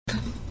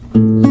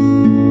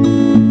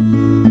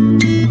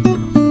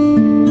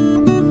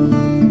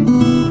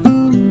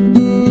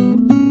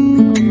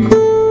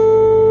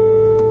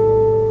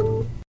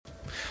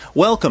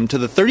Welcome to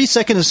the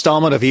 32nd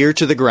installment of Ear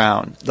to the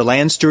Ground, the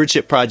Land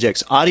Stewardship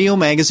Project's audio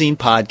magazine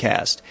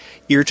podcast.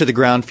 Ear to the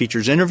Ground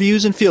features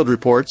interviews and field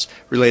reports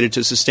related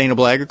to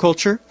sustainable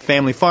agriculture,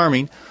 family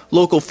farming,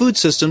 local food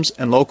systems,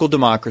 and local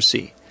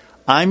democracy.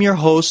 I'm your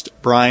host,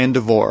 Brian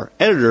DeVore,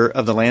 editor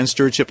of the Land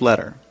Stewardship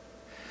Letter.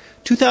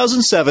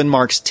 2007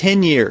 marks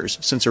 10 years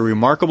since a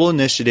remarkable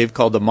initiative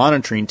called the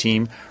Monitoring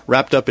Team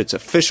wrapped up its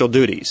official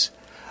duties.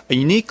 A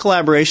unique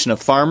collaboration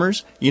of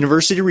farmers,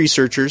 university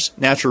researchers,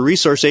 Natural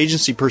Resource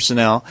Agency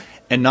personnel,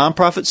 and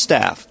nonprofit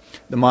staff,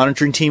 the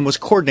monitoring team was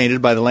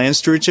coordinated by the Land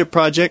Stewardship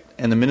Project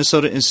and the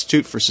Minnesota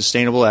Institute for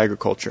Sustainable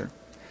Agriculture.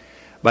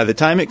 By the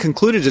time it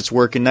concluded its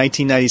work in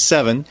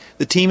 1997,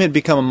 the team had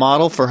become a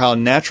model for how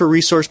natural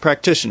resource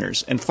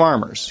practitioners and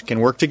farmers can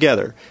work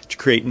together to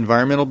create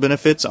environmental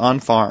benefits on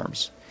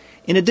farms.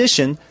 In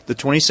addition, the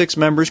 26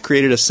 members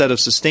created a set of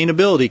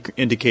sustainability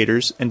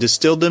indicators and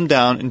distilled them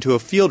down into a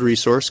field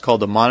resource called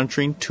the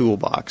Monitoring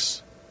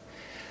Toolbox.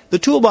 The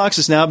toolbox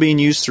is now being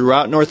used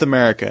throughout North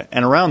America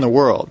and around the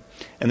world,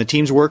 and the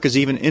team's work is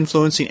even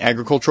influencing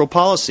agricultural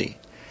policy.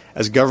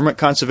 As government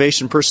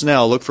conservation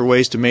personnel look for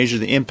ways to measure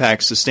the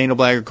impact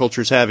sustainable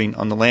agriculture is having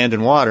on the land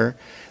and water,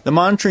 the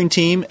monitoring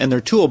team and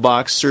their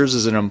toolbox serves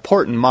as an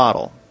important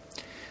model.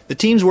 The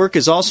team's work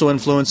is also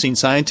influencing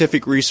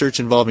scientific research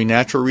involving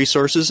natural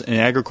resources and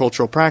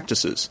agricultural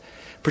practices,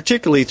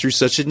 particularly through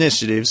such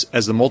initiatives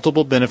as the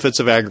Multiple Benefits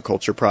of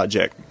Agriculture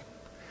Project.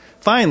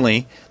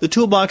 Finally, the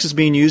toolbox is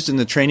being used in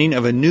the training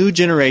of a new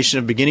generation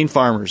of beginning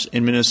farmers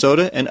in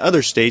Minnesota and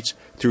other states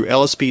through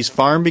LSP's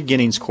Farm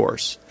Beginnings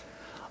course.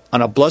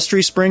 On a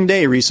blustery spring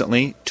day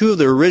recently, two of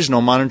the original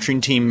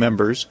monitoring team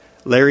members,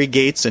 Larry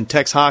Gates and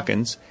Tex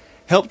Hawkins,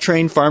 helped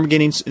train Farm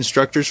Beginnings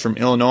instructors from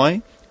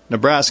Illinois,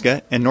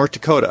 Nebraska, and North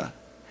Dakota.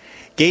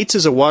 Gates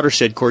is a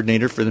watershed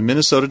coordinator for the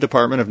Minnesota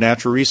Department of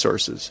Natural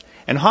Resources,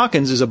 and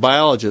Hawkins is a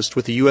biologist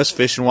with the U.S.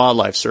 Fish and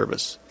Wildlife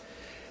Service.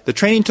 The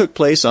training took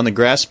place on the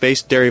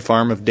grass-based dairy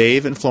farm of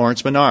Dave and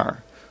Florence Menard,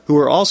 who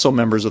are also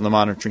members of the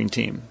monitoring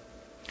team.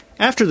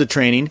 After the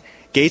training,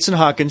 Gates and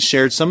Hawkins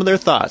shared some of their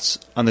thoughts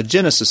on the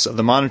genesis of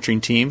the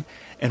monitoring team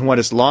and what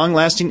its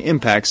long-lasting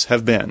impacts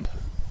have been.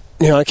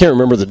 Yeah, I can't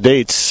remember the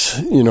dates,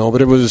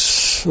 but it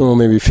was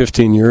maybe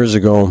 15 years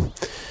ago.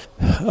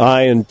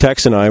 I and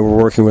Tex and I were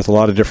working with a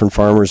lot of different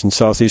farmers in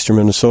southeastern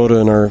Minnesota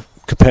in our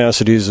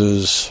capacities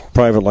as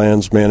private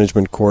lands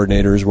management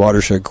coordinators,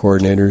 watershed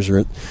coordinators, or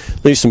at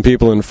least some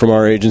people from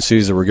our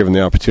agencies that were given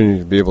the opportunity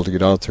to be able to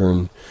get out there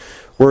and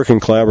work in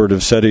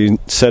collaborative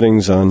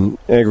settings on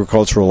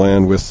agricultural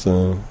land with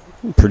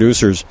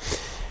producers.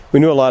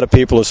 We knew a lot of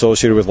people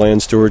associated with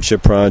Land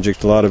Stewardship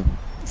Project, a lot of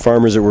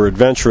farmers that were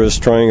adventurous,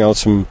 trying out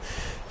some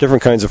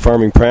different kinds of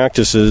farming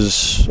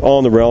practices, all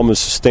in the realm of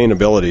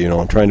sustainability,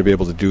 and trying to be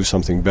able to do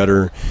something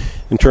better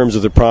in terms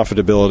of the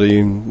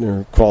profitability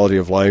or quality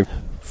of life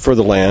for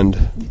the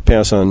land,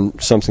 pass on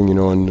something, in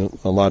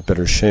a lot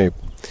better shape.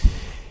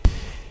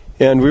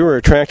 And we were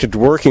attracted to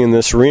working in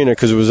this arena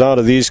because it was out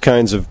of these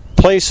kinds of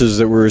places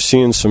that we were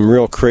seeing some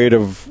real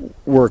creative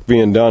work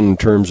being done in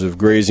terms of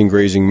grazing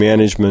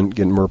management,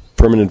 getting more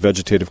permanent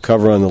vegetative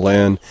cover on the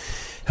land,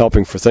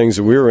 helping for things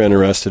that we were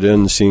interested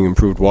in, seeing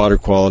improved water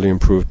quality,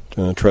 improved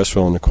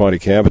terrestrial and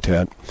aquatic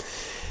habitat.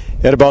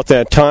 At about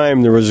that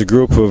time, there was a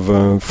group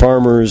of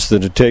farmers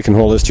that had taken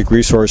holistic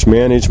resource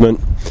management.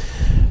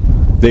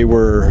 They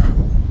were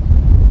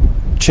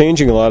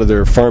changing a lot of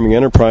their farming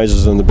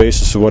enterprises on the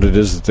basis of what it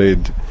is that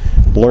they'd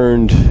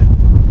learned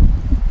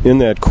in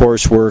that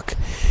coursework,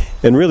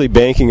 and really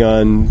banking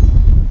on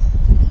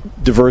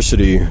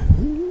diversity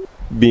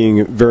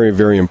being very,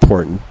 very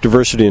important.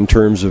 Diversity in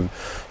terms of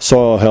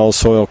soil health,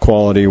 soil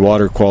quality,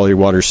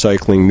 water,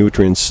 cycling,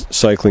 nutrients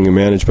cycling and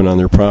management on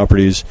their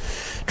properties,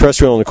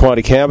 terrestrial and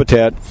aquatic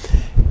habitat,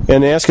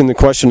 and asking the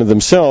question of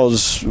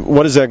themselves,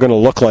 what is that going to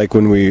look like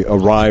when we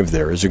arrive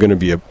there? Is it going to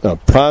be a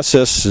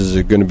process? Is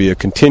it going to be a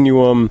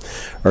continuum?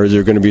 Or is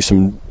there going to be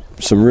some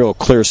real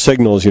clear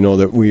signals,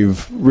 that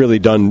we've really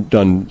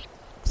done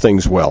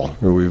things well,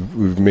 or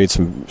we've made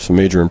some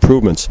major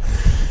improvements?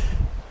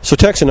 So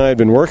Tex and I had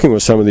been working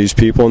with some of these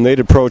people, and they'd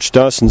approached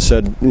us and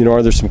said,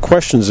 are there some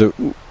questions that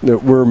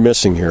we're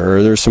missing here?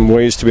 Are there some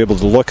ways to be able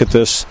to look at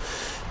this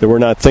that we're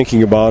not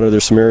thinking about? Are there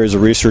some areas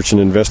of research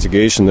and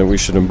investigation that we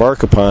should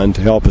embark upon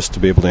to help us to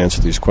be able to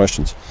answer these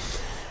questions?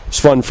 It's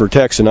fun for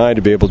Tex and I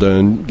to be able to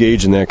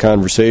engage in that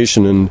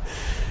conversation, and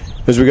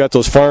as we got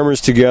those farmers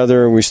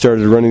together and we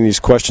started running these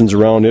questions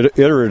around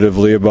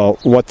iteratively about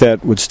what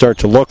that would start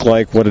to look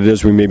like, what it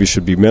is we maybe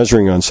should be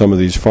measuring on some of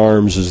these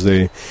farms as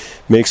they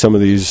make some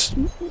of these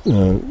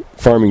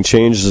farming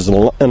changes, and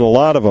a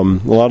lot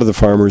of the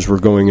farmers were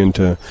going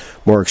into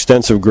more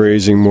extensive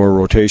grazing, more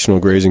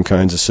rotational grazing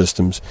kinds of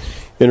systems,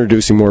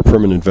 introducing more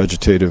permanent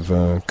vegetative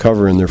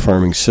cover in their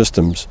farming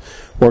systems,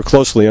 more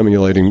closely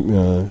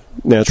emulating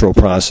natural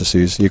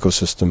processes,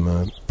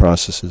 ecosystem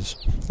processes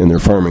in their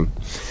farming.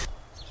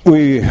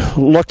 We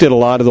looked at a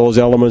lot of those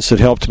elements that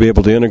helped to be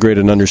able to integrate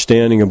an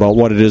understanding about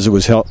what it is that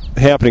was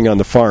happening on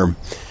the farm.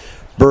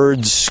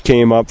 Birds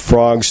came up,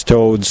 frogs,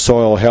 toads,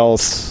 soil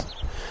health,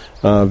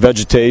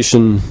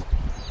 vegetation,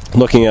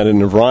 looking at it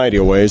in a variety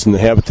of ways, and the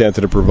habitat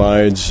that it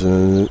provides,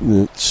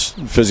 it's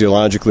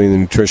physiologically, the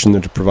nutrition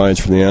that it provides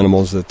for the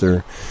animals that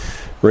they're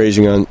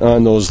raising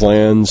on those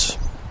lands,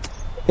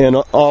 and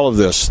all of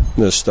this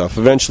stuff.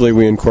 Eventually,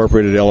 we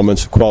incorporated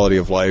elements of quality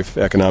of life,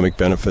 economic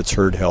benefits,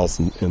 herd health,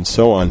 and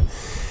so on.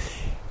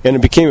 And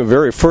it became a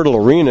very fertile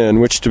arena in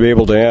which to be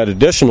able to add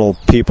additional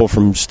people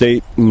from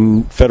state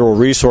and federal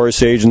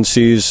resource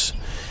agencies,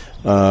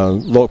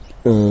 other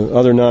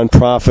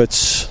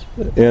nonprofits,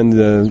 and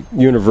the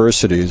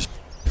universities.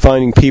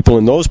 Finding people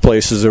in those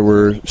places that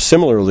were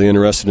similarly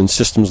interested in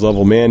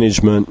systems-level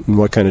management and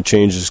what kind of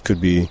changes could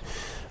be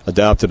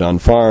adopted on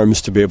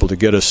farms to be able to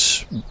get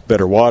us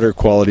better water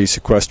quality,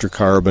 sequester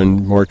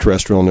carbon, more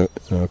terrestrial and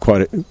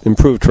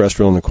improved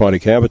terrestrial and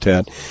aquatic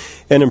habitat,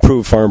 and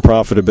improve farm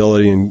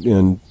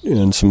profitability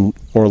and some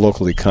more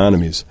local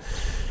economies.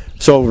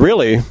 So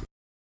really,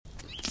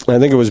 I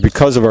think it was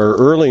because of our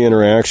early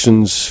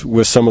interactions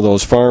with some of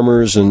those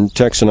farmers, and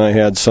Tex and I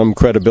had some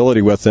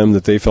credibility with them,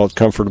 that they felt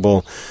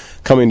comfortable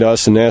coming to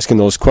us and asking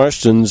those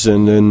questions,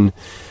 and then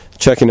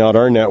checking out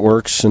our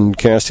networks and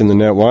casting the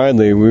net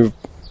widely.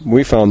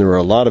 We found there were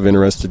a lot of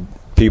interested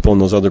people in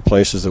those other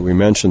places that we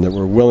mentioned that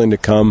were willing to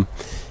come,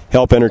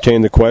 help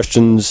entertain the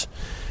questions.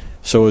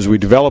 So as we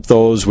developed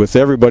those with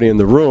everybody in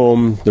the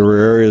room, there were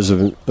areas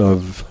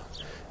of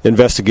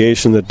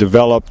investigation that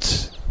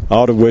developed,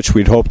 out of which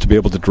we'd hope to be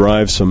able to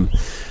derive some,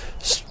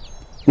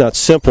 not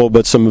simple,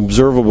 but some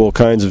observable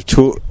kinds of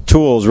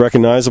tools,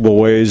 recognizable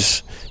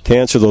ways to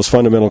answer those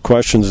fundamental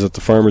questions that the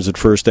farmers had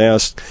first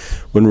asked.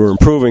 When we're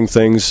improving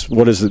things,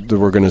 what is it that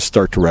we're going to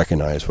start to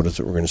recognize? What is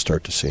it we're going to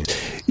start to see?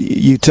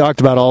 You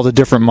talked about all the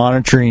different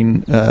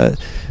monitoring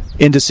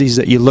indices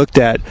that you looked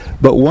at,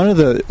 but one of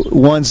the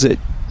ones that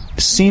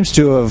seems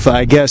to have,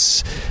 I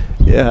guess,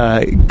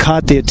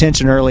 caught the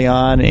attention early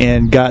on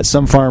and got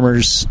some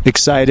farmers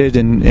excited,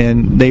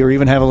 and they were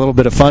even having a little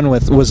bit of fun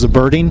with, was the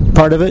birding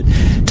part of it.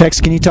 Tex,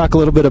 can you talk a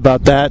little bit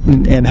about that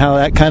and how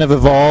that kind of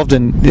evolved?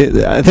 And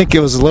I think it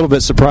was a little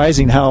bit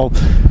surprising how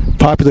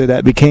popular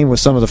that became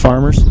with some of the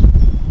farmers.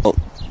 Well,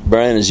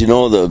 Brian, as you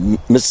know, the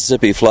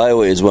Mississippi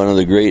Flyway is one of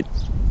the great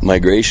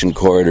migration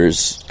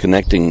corridors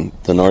connecting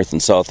the North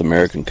and South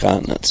American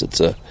continents.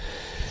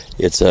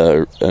 It's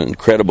an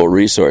incredible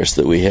resource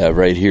that we have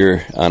right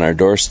here on our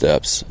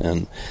doorsteps,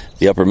 and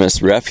the Upper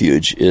Miss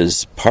Refuge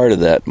is part of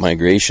that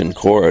migration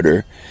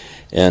corridor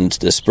and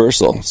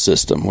dispersal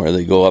system, where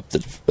they go up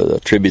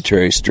the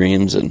tributary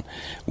streams and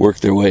work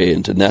their way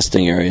into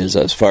nesting areas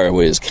as far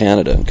away as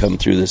Canada and come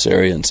through this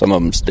area, and some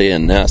of them stay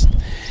and nest.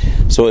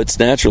 So it's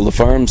natural. The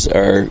farms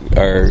are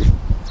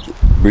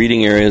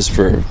breeding areas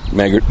for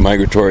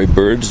migratory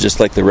birds, just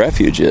like the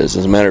refuge is.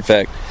 As a matter of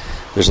fact,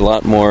 there's a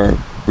lot more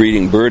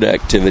breeding bird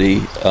activity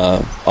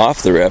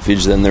off the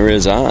refuge than there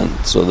is on.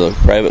 So the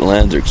private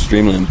lands are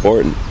extremely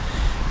important.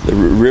 The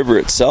river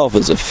itself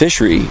is a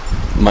fishery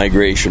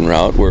migration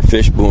route where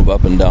fish move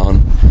up and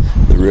down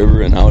the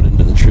river and out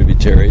into the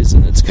tributaries,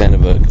 and it's kind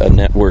of a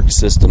networked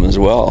system as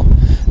well.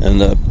 And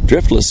the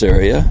driftless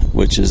area,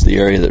 which is the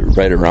area that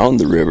right around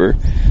the river,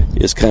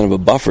 is kind of a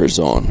buffer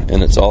zone,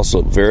 and it's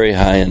also very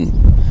high in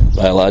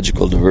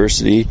biological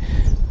diversity.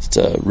 It's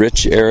a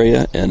rich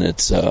area, and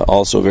it's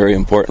also very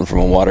important from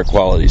a water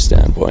quality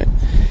standpoint.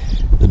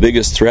 The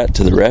biggest threat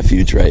to the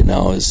refuge right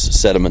now is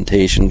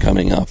sedimentation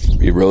coming off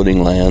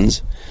eroding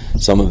lands.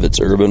 Some of it's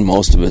urban,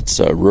 most of it's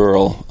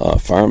rural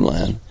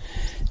farmland.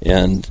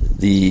 And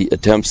the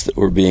attempts that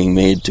were being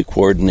made to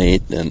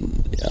coordinate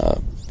and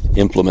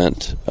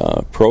implement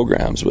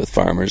programs with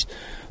farmers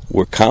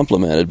were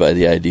complemented by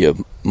the idea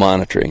of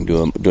monitoring,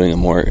 doing a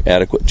more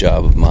adequate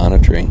job of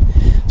monitoring.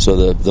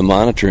 So the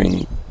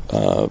monitoring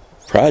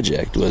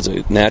project was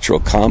a natural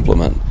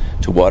complement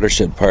to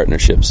watershed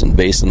partnerships and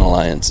basin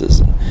alliances,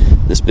 and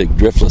this big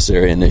driftless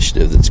area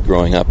initiative that's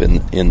growing up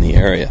in the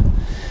area.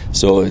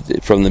 So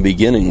from the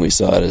beginning, we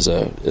saw it as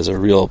a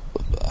real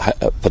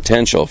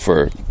potential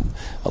for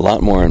a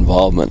lot more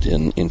involvement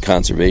in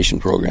conservation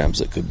programs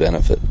that could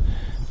benefit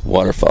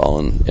waterfowl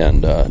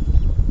and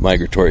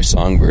migratory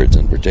songbirds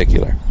in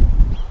particular.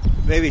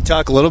 Maybe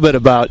talk a little bit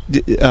about,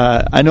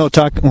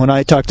 when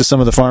I talked to some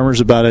of the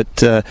farmers about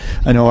it,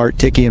 I know Art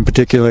Tickey in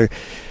particular,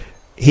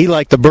 he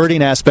liked the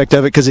birding aspect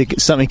of it because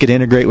it's something he could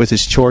integrate with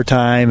his chore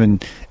time.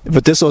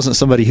 But this wasn't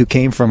somebody who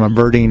came from a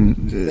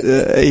birding,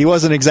 he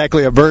wasn't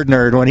exactly a bird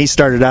nerd when he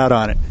started out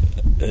on it.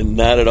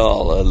 Not at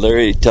all.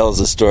 Larry tells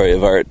the story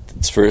of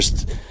Art's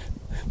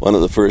one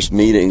of the first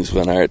meetings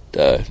when Art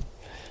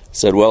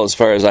said, "Well, as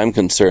far as I'm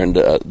concerned,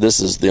 this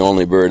is the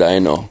only bird I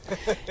know."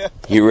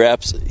 He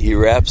wraps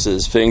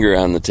his finger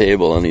on the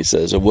table and he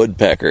says, "A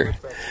woodpecker."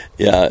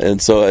 Yeah,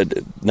 and so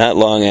not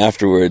long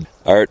afterward,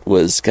 Art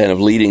was kind of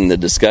leading the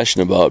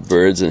discussion about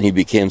birds, and he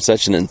became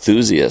such an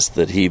enthusiast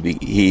that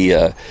he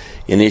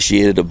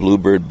initiated a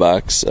bluebird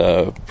box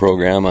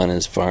program on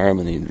his farm,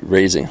 and he's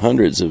raising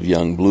hundreds of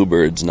young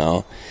bluebirds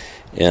now,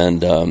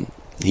 and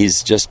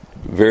he's just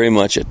very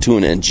much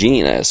attuned. And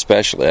Gene,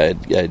 especially,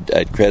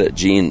 I'd credit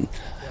Gene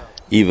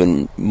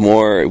even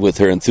more with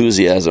her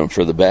enthusiasm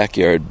for the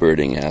backyard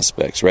birding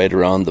aspects right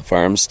around the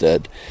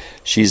farmstead.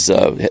 She's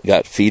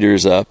got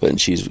feeders up, and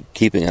she's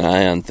keeping an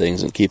eye on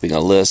things and keeping a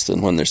list.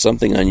 And when there's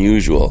something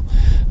unusual,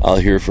 I'll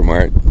hear from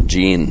Art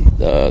Jean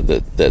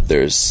that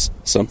there's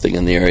something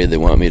in the area they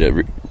want me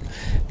to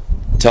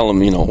tell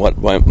them,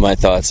 what my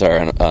thoughts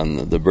are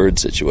on the bird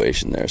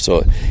situation there.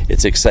 So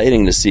it's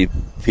exciting to see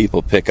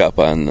people pick up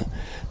on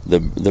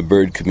the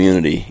bird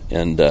community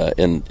and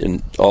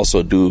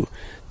also do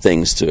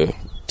things to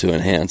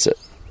enhance it.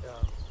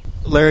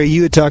 Larry,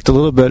 you had talked a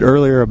little bit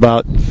earlier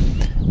about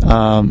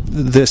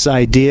this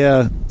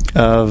idea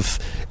of,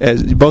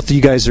 as both of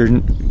you guys are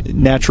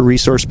natural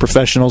resource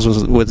professionals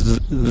with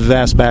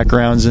vast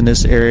backgrounds in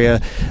this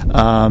area.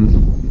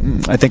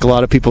 I think a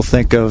lot of people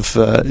think of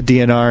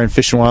DNR and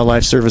Fish and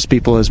Wildlife Service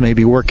people as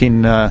maybe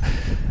working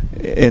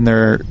in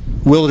their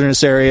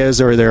wilderness areas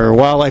or their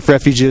wildlife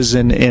refuges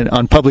and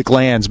on public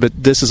lands, but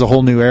this is a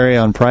whole new area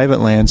on private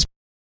lands.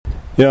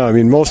 Yeah, I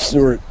mean,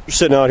 we're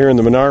sitting out here in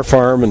the Menard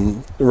Farm,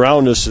 and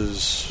around us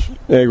is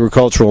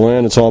agricultural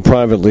land. It's all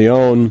privately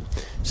owned.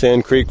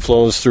 Sand Creek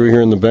flows through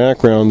here in the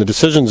background. The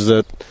decisions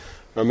that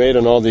are made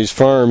on all these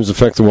farms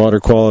affect the water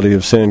quality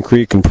of Sand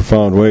Creek in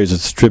profound ways.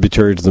 It's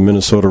tributary to the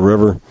Minnesota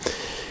River.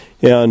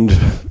 And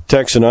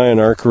Tex and I, in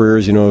our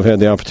careers, have had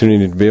the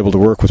opportunity to be able to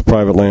work with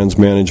private lands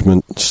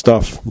management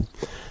stuff.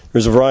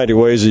 There's a variety of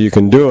ways that you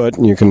can do it.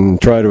 You can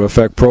try to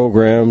affect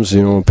programs,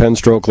 pen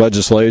stroke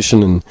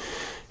legislation, and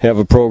have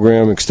a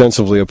program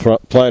extensively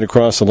applied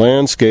across the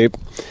landscape.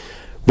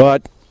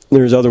 But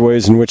there's other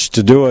ways in which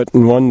to do it,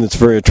 and one that's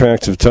very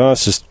attractive to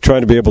us is to try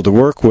to be able to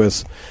work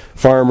with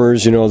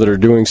farmers, that are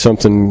doing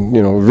something,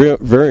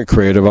 very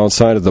creative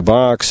outside of the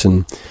box.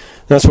 And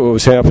that's what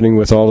was happening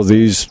with all of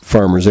these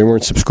farmers. They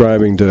weren't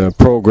subscribing to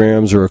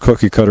programs or a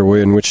cookie-cutter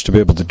way in which to be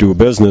able to do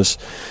business,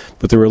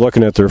 but they were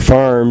looking at their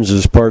farms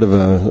as part of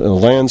a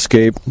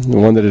landscape,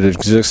 one that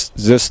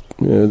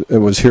it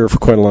was here for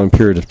quite a long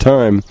period of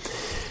time,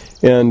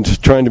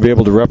 and trying to be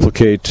able to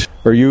replicate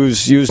or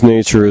use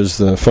nature as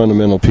the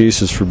fundamental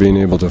pieces for being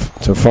able to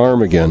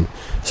farm again.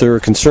 So they were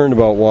concerned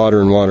about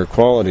water and water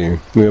quality.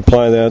 We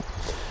apply that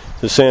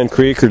to Sand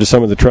Creek or to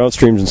some of the trout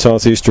streams in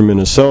southeastern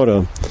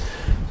Minnesota.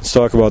 Let's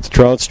talk about the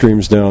trout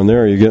streams down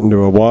there. You get into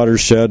a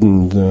watershed,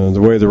 and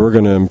the way that we're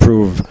going to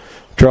improve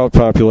trout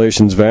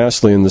populations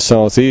vastly in the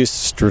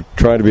southeast is to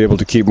try to be able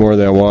to keep more of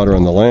that water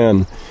on the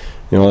land.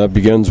 That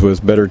begins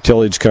with better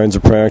tillage kinds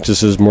of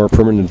practices, more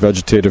permanent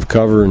vegetative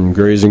cover and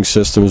grazing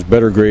systems,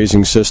 better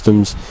grazing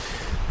systems.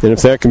 And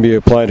if that can be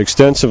applied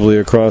extensively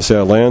across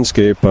that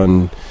landscape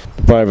on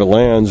the private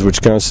lands,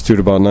 which constitute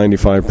about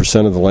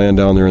 95% of the land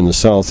down there in the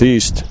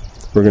southeast,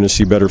 we're going to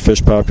see better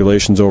fish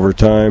populations over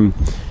time.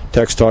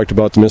 Tex talked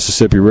about the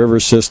Mississippi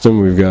River system.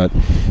 We've got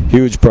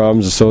huge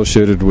problems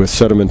associated with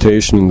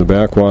sedimentation in the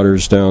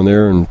backwaters down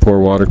there and poor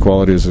water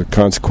quality as a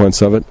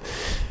consequence of it.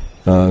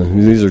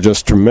 These are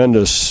just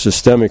tremendous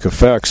systemic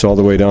effects all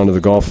the way down to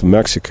the Gulf of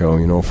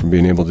Mexico, from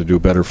being able to do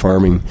better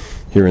farming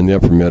here in the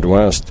upper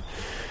Midwest.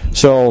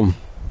 So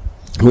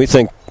we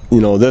think,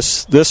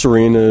 this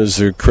arena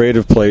is a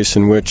creative place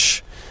in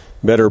which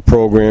better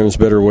programs,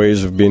 better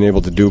ways of being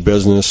able to do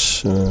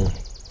business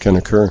can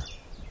occur.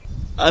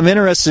 I'm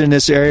interested in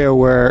this area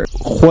where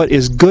what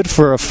is good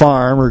for a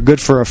farm or good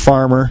for a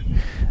farmer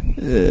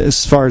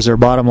as far as their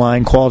bottom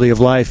line quality of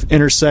life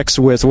intersects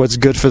with what's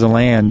good for the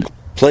land.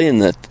 Playing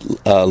that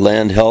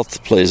land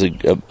health plays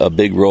a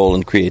big role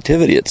in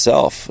creativity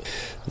itself.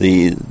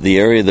 The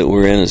area that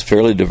we're in is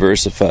fairly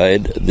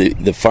diversified.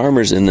 The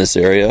farmers in this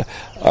area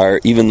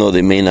are, even though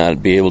they may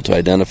not be able to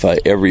identify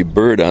every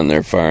bird on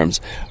their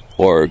farms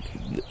or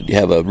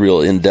have a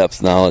real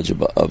in-depth knowledge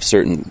of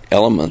certain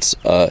elements,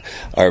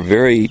 are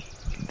very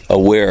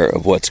aware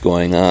of what's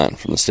going on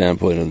from the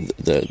standpoint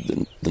of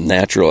the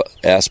natural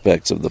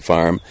aspects of the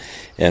farm,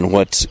 and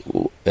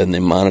they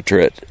monitor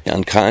it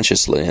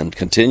unconsciously and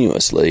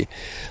continuously.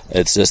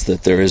 It's just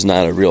that there is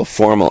not a real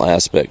formal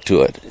aspect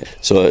to it.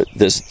 So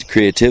this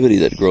creativity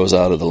that grows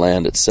out of the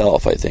land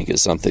itself, I think,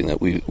 is something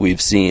that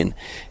we've seen,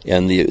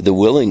 and the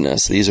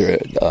willingness. These are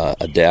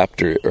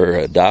adopters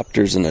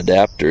and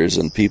adapters,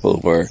 and people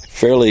who are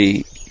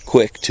fairly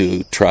quick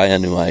to try a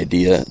new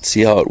idea,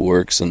 see how it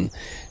works, and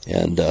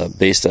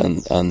based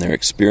on their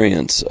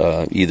experience,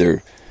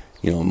 either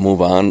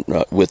move on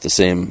with the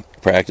same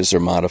practice or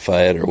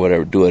modify it or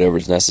whatever, do whatever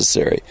is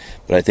necessary.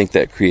 But I think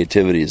that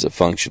creativity is a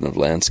function of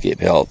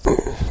landscape health.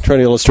 Trying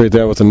to illustrate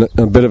that with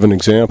a bit of an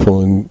example,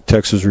 and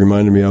Texas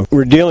reminded me of. We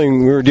were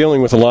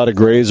dealing with a lot of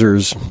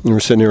grazers. We were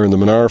sitting here in the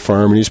Menard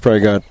Farm, and he's probably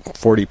got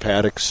 40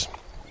 paddocks.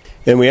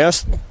 And we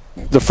asked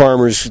the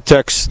farmers,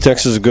 Tex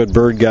is a good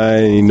bird guy,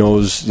 and he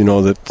knows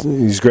that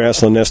these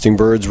grassland nesting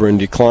birds were in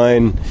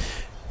decline.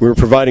 We were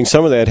providing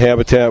some of that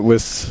habitat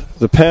with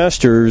the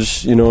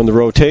pastures, in the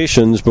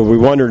rotations, but we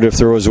wondered if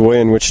there was a way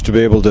in which to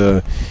be able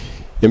to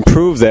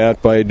improve that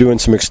by doing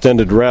some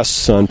extended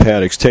rests on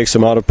paddocks, takes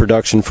them out of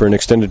production for an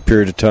extended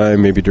period of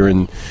time, maybe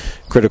during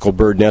critical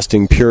bird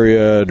nesting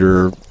period,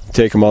 or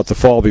take them out the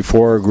fall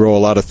before, grow a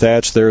lot of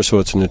thatch there, so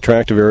it's an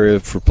attractive area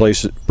for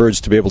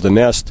birds to be able to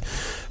nest,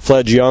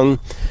 fledge young.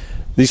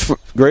 These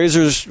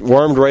grazers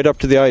warmed right up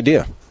to the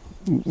idea.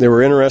 They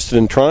were interested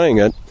in trying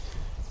it.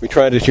 We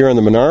tried it here on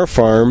the Menard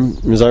farm.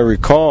 As I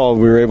recall,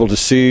 we were able to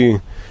see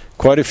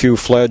quite a few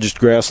fledged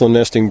grassland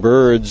nesting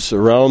birds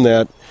around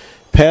that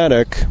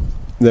paddock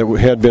that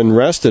had been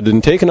rested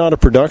and taken out of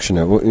production.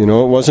 It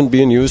wasn't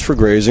being used for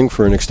grazing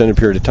for an extended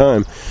period of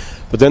time.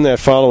 But then that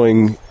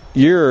following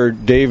year,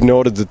 Dave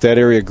noted that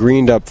area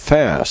greened up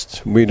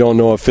fast. We don't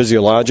know if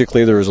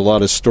physiologically there was a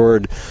lot of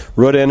stored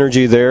root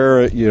energy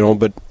there,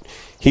 but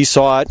he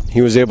saw it.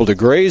 He was able to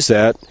graze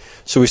that.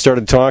 So we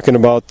started talking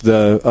about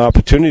the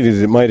opportunity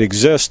that might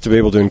exist to be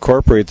able to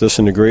incorporate this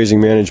into grazing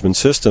management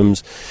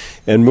systems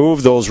and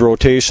move those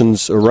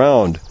rotations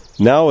around.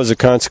 Now, as a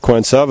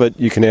consequence of it,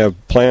 you can have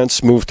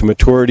plants move to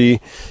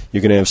maturity, you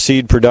can have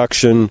seed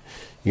production,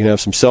 you can have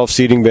some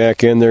self-seeding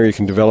back in there, you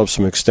can develop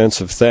some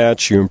extensive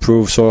thatch, you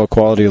improve soil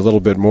quality a little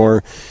bit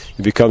more.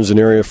 It becomes an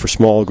area for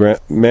small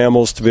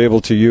mammals to be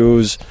able to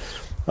use,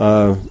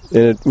 and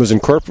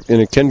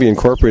it can be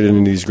incorporated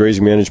into these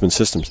grazing management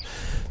systems.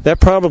 That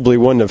probably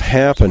wouldn't have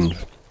happened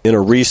in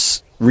a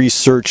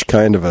research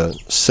kind of a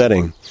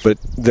setting, but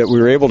that we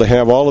were able to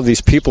have all of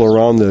these people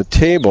around the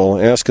table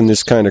asking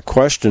this kind of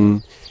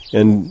question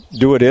and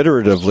do it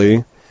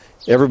iteratively.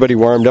 Everybody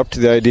warmed up to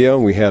the idea.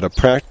 We had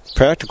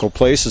practical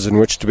places in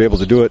which to be able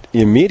to do it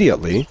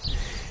immediately,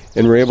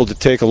 and we're able to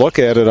take a look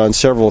at it on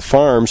several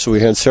farms. So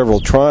we had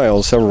several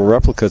trials, several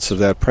replicates of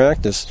that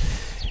practice,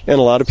 and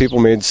a lot of people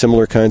made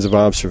similar kinds of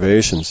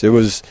observations.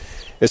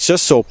 It's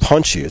just so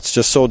punchy. It's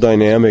just so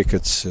dynamic.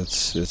 It's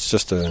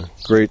just a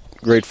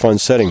great fun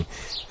setting.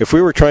 If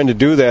we were trying to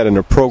do that in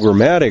a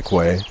programmatic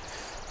way,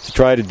 to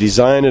try to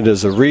design it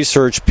as a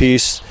research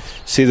piece,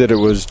 see that it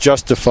was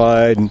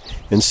justified,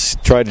 and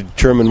try to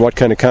determine what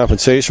kind of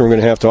compensation we're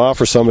going to have to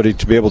offer somebody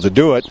to be able to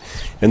do it,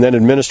 and then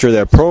administer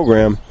that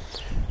program,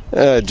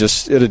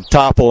 it'd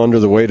topple under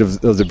the weight of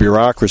the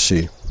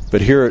bureaucracy.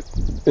 But here,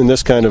 in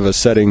this kind of a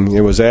setting,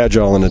 it was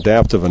agile and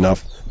adaptive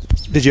enough.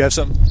 Did you have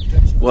something?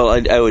 Well,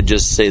 I would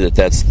just say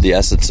that's the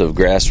essence of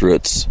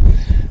grassroots,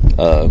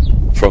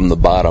 from the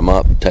bottom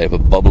up type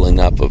of bubbling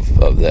up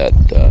of that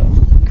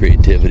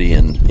creativity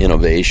and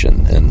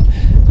innovation, and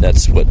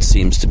that's what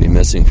seems to be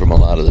missing from a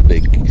lot of the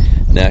big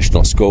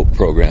national scope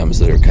programs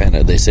that are kind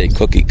of, they say,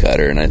 cookie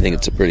cutter, and I think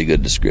it's a pretty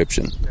good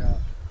description.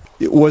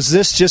 Was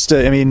this just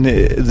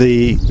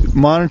the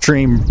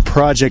monitoring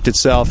project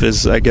itself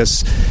is, I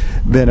guess,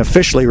 been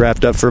officially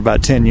wrapped up for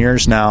about 10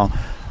 years now.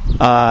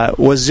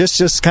 Was this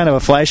just kind of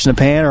a flash in the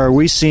pan, or are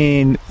we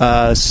seeing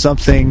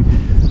something?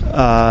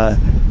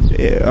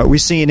 Are we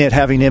seeing it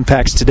having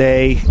impacts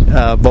today,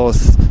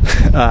 both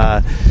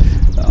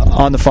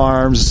on the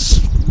farms,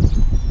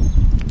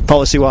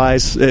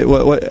 policy-wise?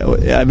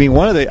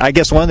 One of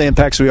the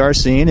impacts we are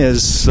seeing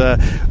is the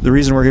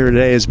reason we're here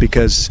today is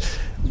because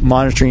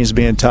monitoring is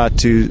being taught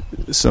to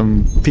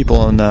some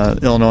people in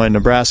Illinois and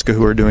Nebraska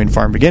who are doing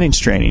farm beginnings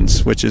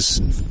trainings, which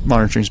is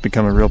monitoring has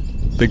become a real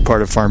big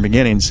part of farm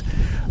beginnings.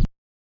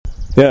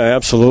 Yeah,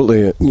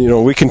 absolutely.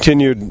 We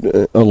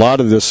continued a lot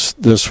of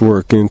this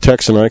work, and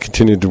Tex and I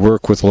continued to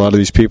work with a lot of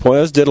these people,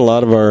 as did a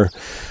lot of our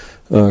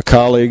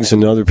colleagues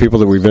and other people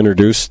that we've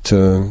introduced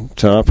to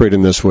operate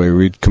in this way.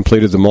 We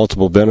completed the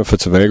Multiple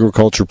Benefits of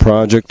Agriculture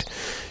project,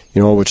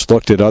 which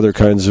looked at other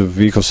kinds of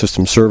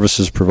ecosystem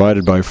services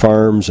provided by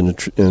farms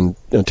and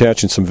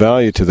attaching some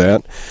value to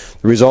that.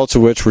 The results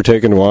of which were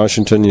taken to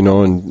Washington,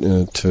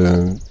 and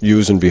to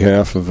use in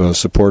behalf of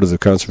support of the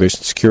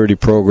Conservation Security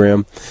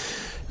Program.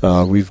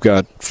 We've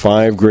got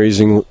 5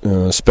 grazing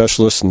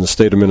specialists in the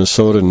state of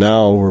Minnesota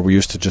now, where we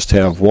used to just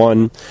have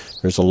 1.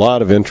 There's a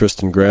lot of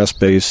interest in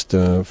grass-based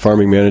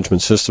farming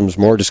management systems,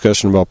 more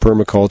discussion about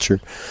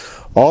permaculture,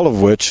 all of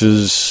which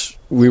is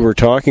we were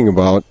talking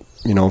about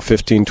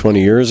 15,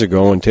 20 years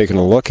ago and taking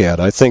a look at.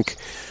 I think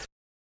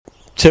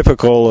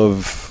typical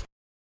of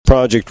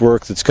project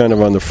work that's kind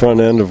of on the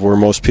front end of where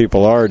most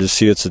people are to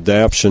see its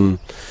adaption,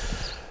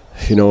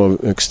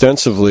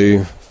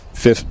 extensively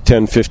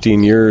 10,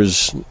 15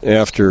 years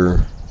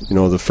after,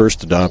 the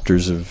first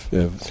adopters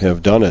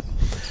have done it.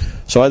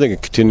 So I think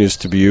it continues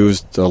to be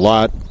used a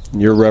lot.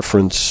 Your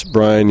reference,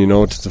 Brian,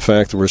 to the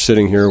fact that we're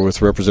sitting here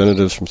with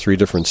representatives from 3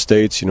 different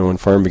states, in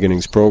farm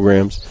beginnings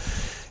programs,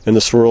 and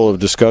the swirl of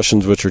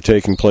discussions which are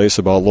taking place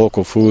about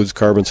local foods,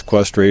 carbon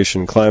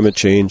sequestration, climate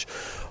change,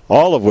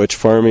 all of which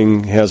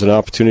farming has an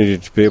opportunity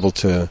to be able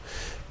to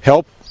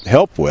help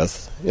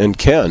with, and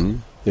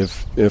can,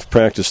 if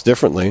practiced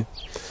differently.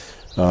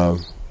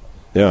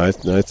 I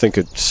think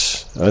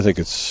it's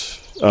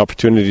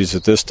opportunities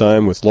at this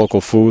time with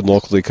local food,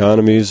 local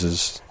economies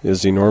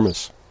is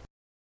enormous.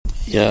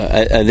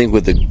 Yeah, I think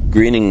with the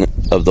greening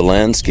of the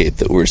landscape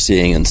that we're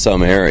seeing in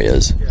some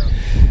areas,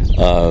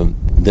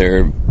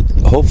 there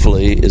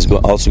hopefully is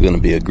also going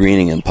to be a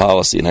greening in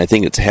policy, and I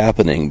think it's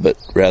happening, but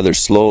rather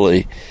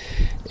slowly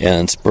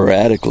and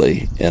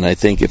sporadically. And I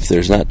think if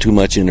there's not too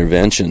much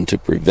intervention to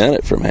prevent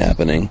it from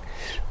happening,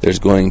 there's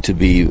going to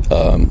be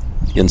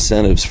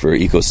incentives for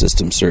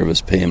ecosystem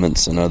service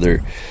payments and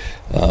other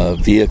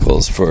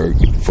vehicles for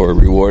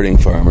rewarding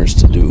farmers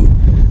to do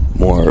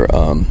more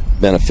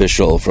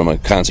beneficial, from a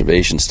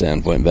conservation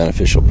standpoint,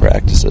 beneficial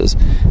practices,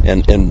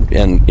 and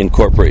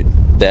incorporate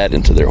that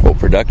into their whole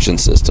production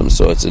system,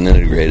 so it's an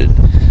integrated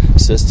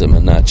system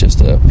and not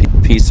just a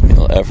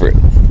piecemeal effort.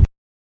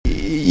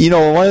 You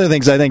know, one of the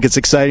things I think it's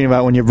exciting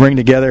about when you bring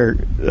together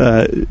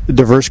a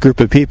diverse group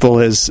of people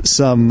is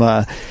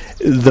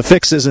the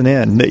fix isn't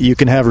in, that you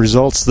can have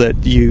results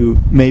that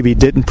you maybe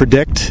didn't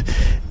predict.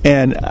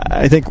 And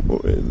I think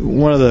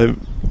one of the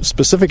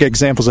specific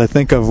examples I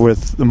think of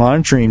with the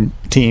monitoring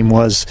team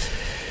was,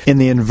 in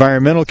the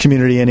environmental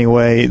community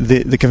anyway,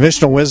 the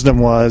conventional wisdom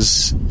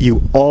was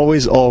you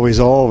always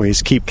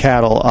keep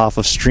cattle off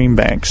of stream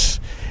banks.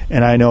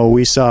 And I know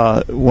we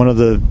saw one of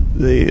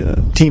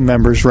the team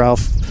members,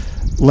 Ralph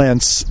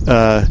Lentz,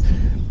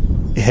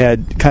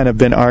 had kind of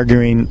been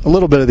arguing a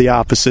little bit of the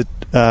opposite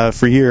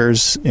for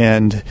years,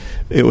 and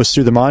it was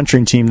through the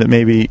monitoring team that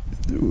maybe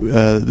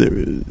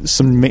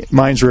some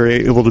minds were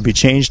able to be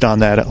changed on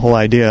that whole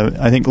idea.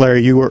 I think,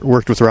 Larry, you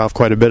worked with Ralph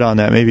quite a bit on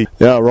that, maybe.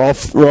 Yeah,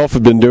 Ralph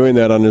had been doing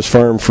that on his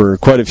farm for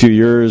quite a few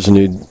years, and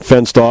he'd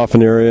fenced off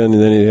an area, and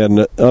then he had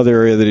another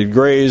area that he'd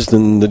grazed,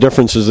 and the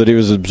differences that he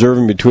was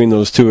observing between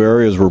those two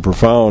areas were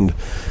profound.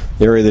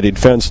 The area that he'd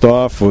fenced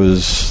off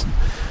was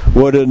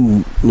wooded,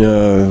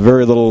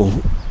 very little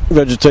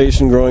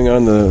vegetation growing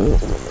on the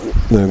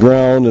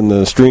ground, and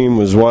the stream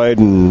was wide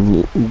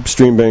and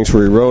stream banks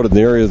were eroded.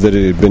 The area that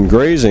he had been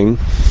grazing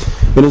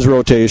in his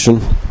rotation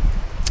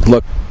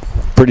looked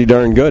pretty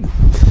darn good.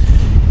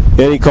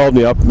 And he called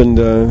me up and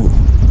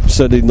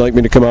said he'd like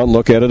me to come out and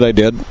look at it. I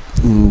did,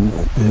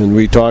 and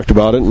we talked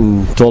about it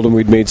and told him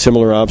we'd made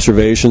similar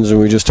observations, and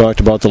we just talked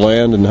about the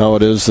land and how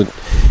it is that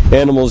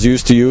animals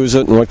used to use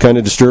it and what kind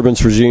of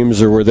disturbance regimes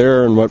there were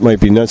there and what might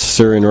be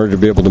necessary in order to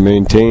be able to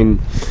maintain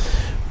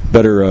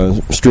better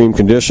stream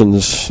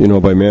conditions,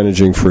 by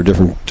managing for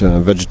different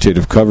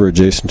vegetative cover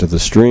adjacent to the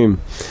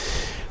stream.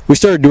 We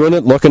started doing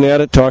it, looking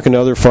at it, talking to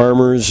other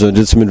farmers,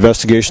 did some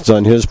investigations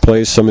on his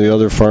place, some of the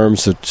other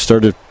farms that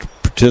started to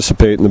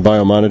participate in the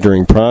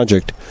biomonitoring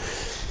project,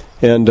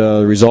 and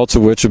the results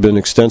of which have been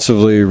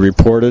extensively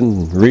reported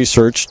and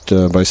researched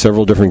by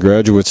several different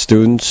graduate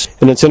students.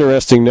 And it's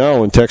interesting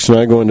now when Tex and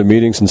I go into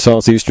meetings in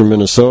southeastern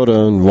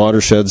Minnesota and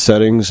watershed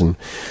settings, and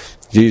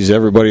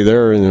everybody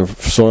there in the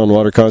Soil and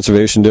Water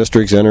Conservation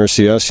Districts,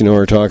 NRCS,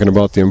 are talking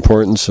about the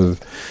importance of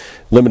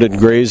limited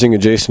grazing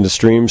adjacent to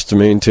streams to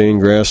maintain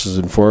grasses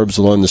and forbs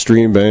along the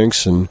stream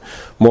banks, and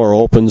more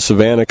open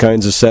savanna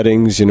kinds of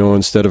settings,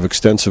 instead of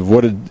extensive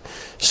wooded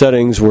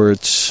settings where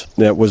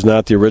that was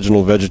not the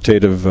original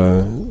vegetative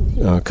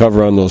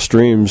cover on those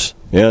streams.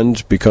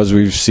 And because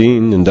we've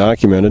seen and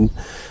documented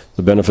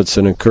the benefits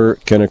that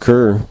can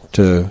occur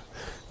to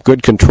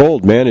good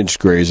controlled managed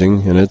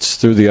grazing, and it's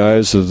through the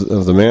eyes of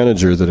the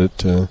manager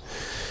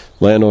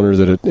landowner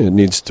that it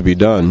needs to be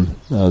done.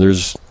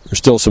 There's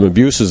still some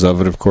abuses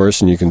of it, of course,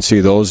 and you can see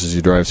those as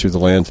you drive through the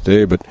land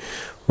today, but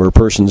where a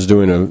person's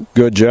doing a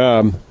good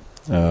job,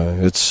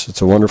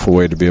 it's a wonderful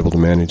way to be able to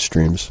manage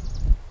streams.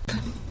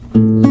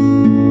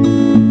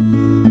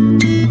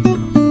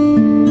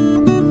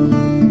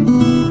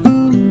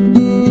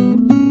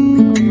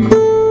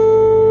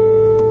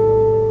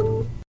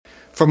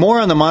 For more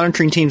on the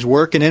monitoring team's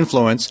work and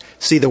influence,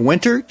 see the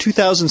winter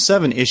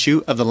 2007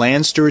 issue of the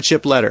Land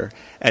Stewardship Letter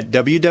at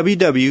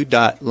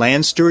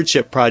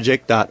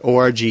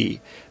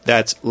www.landstewardshipproject.org.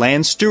 That's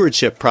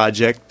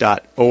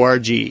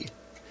landstewardshipproject.org.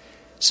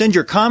 Send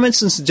your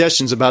comments and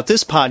suggestions about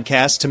this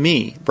podcast to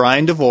me,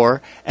 Brian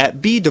DeVore,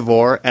 at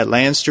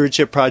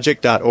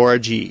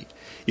bdevore@landstewardshipproject.org. You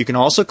can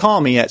also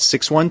call me at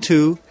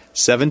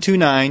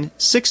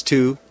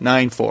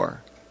 612-729-6294.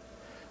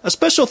 A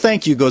special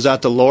thank you goes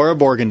out to Laura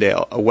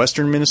Borgendale, a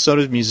Western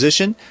Minnesota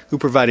musician who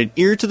provided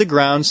Ear to the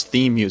Ground's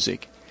theme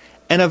music.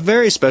 And a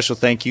very special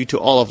thank you to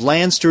all of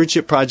Land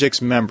Stewardship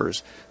Project's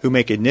members who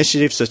make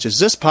initiatives such as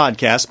this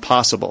podcast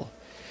possible.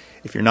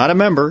 If you're not a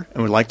member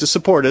and would like to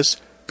support us,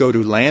 go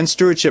to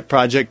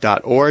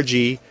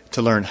landstewardshipproject.org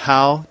to learn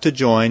how to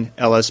join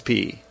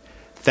LSP.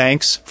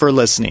 Thanks for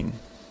listening.